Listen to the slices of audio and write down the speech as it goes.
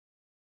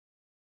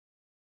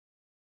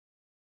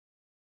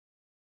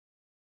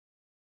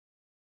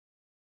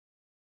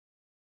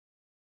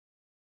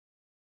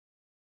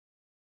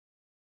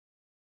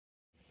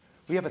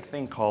we have a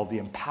thing called the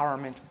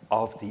empowerment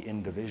of the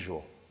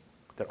individual,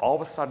 that all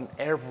of a sudden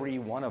every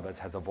one of us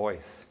has a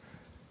voice.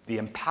 The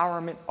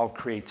empowerment of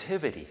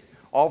creativity.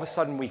 All of a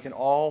sudden we can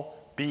all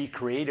be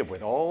creative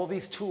with all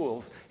these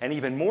tools, and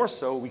even more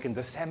so, we can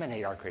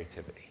disseminate our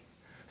creativity.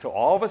 So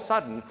all of a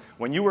sudden,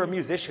 when you were a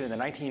musician in the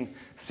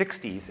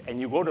 1960s and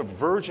you go to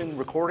Virgin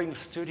Recording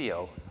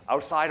Studio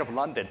outside of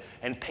London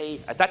and pay,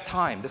 at that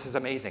time, this is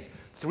amazing,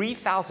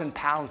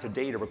 £3,000 a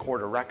day to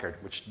record a record,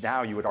 which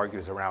now you would argue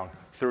is around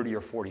 $30,000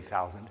 or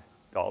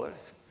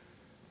 $40,000.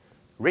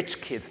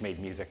 Rich kids made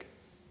music.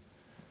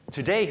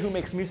 Today, who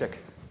makes music?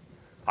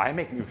 I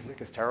make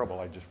music. It's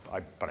terrible,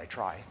 but I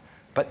try.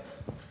 But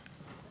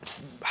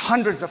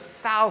hundreds of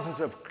thousands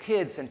of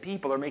kids and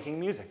people are making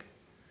music.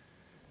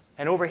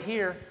 And over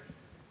here,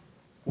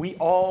 we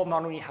all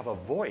not only have a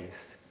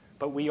voice,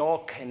 but we all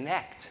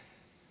connect.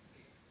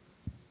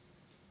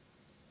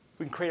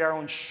 We can create our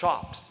own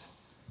shops.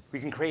 We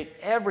can create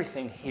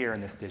everything here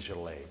in this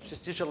digital age. This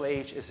digital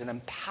age is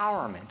an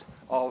empowerment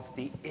of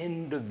the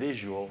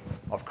individual,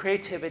 of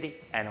creativity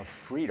and of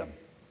freedom.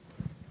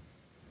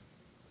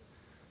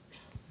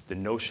 The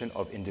notion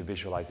of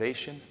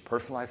individualization,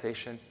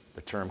 personalization,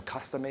 the term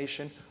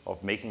customation,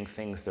 of making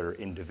things that are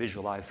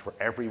individualized for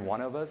every one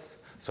of us,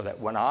 so that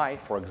when I,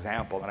 for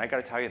example, and I got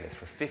to tell you this,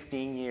 for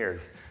 15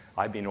 years,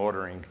 I've been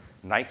ordering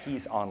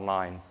Nikes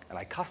online, and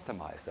I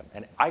customize them.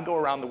 And I go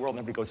around the world, and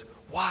everybody goes,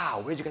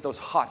 wow, where'd you get those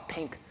hot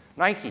pink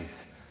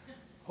Nikes?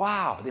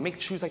 Wow, they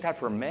make shoes like that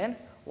for men?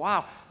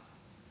 Wow.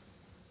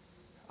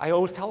 I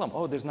always tell them,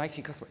 oh, there's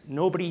Nike customer.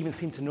 Nobody even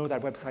seemed to know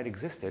that website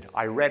existed.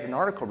 I read an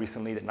article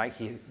recently that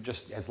Nike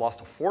just has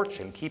lost a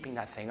fortune keeping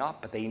that thing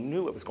up, but they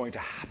knew it was going to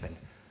happen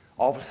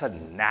all of a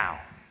sudden now.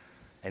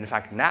 And in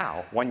fact,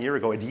 now, 1 year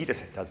ago,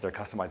 Adidas does their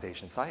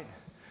customization site.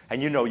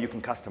 And you know you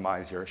can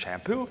customize your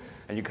shampoo,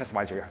 and you can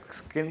customize your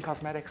skin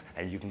cosmetics,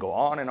 and you can go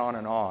on and on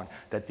and on.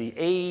 That the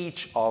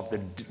age of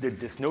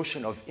this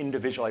notion of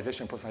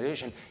individualization and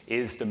personalization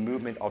is the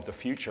movement of the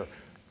future.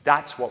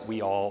 That's what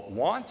we all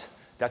want.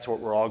 That's what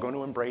we're all going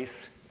to embrace.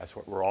 That's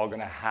what we're all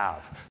going to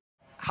have.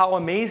 How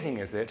amazing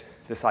is it,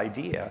 this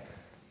idea,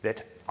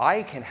 that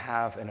I can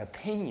have an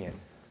opinion,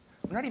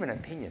 not even an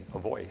opinion, a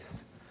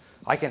voice.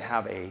 I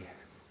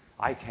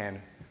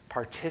can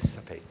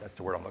participate, that's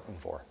the word I'm looking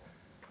for,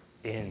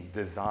 in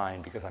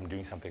design because I'm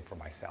doing something for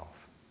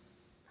myself.